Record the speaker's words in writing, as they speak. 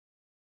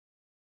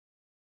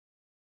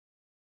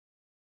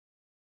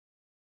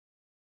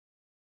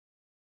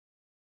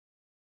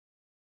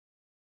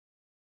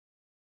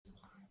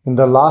In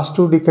the last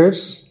 2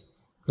 decades,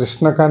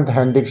 Krishnakant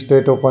Handike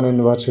State Open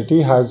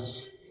University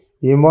has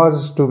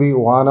emerged to be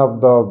one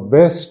of the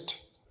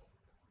best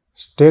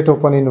state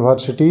open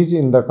universities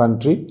in the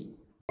country.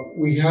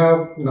 We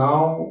have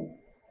now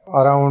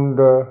around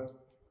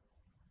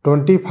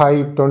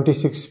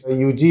 26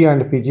 UG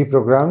and PG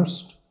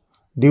programs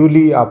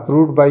duly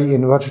approved by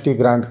University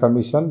Grant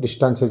Commission,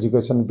 Distance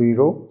Education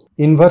Bureau.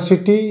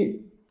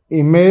 University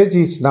image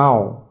is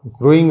now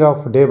growing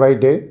up day by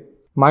day.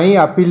 My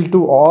appeal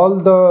to all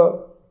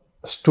the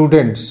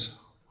students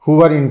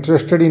who are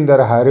interested in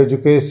their higher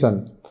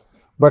education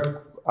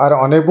but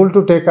are unable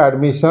to take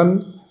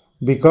admission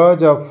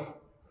because of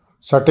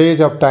shortage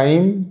of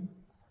time,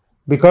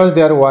 because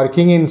they are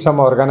working in some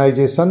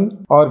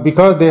organization, or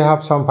because they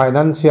have some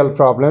financial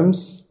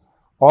problems,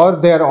 or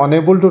they are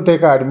unable to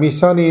take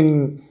admission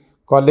in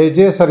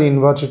colleges or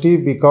university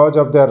because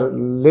of their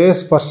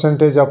less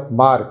percentage of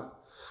mark.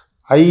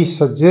 I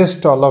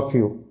suggest all of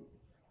you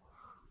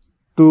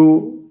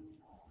to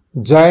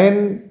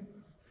join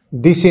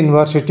this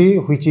university,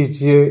 which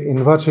is a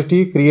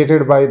university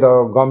created by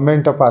the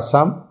government of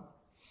Assam.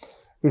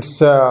 It's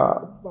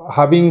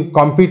having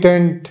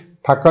competent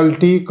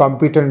faculty,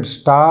 competent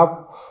staff.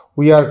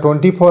 We are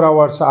 24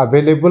 hours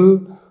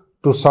available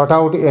to sort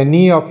out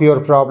any of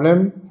your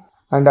problem.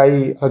 And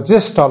I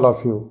suggest all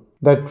of you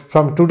that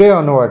from today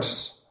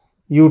onwards,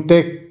 you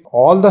take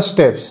all the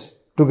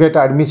steps to get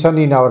admission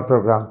in our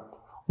program.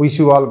 Wish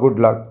you all good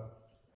luck.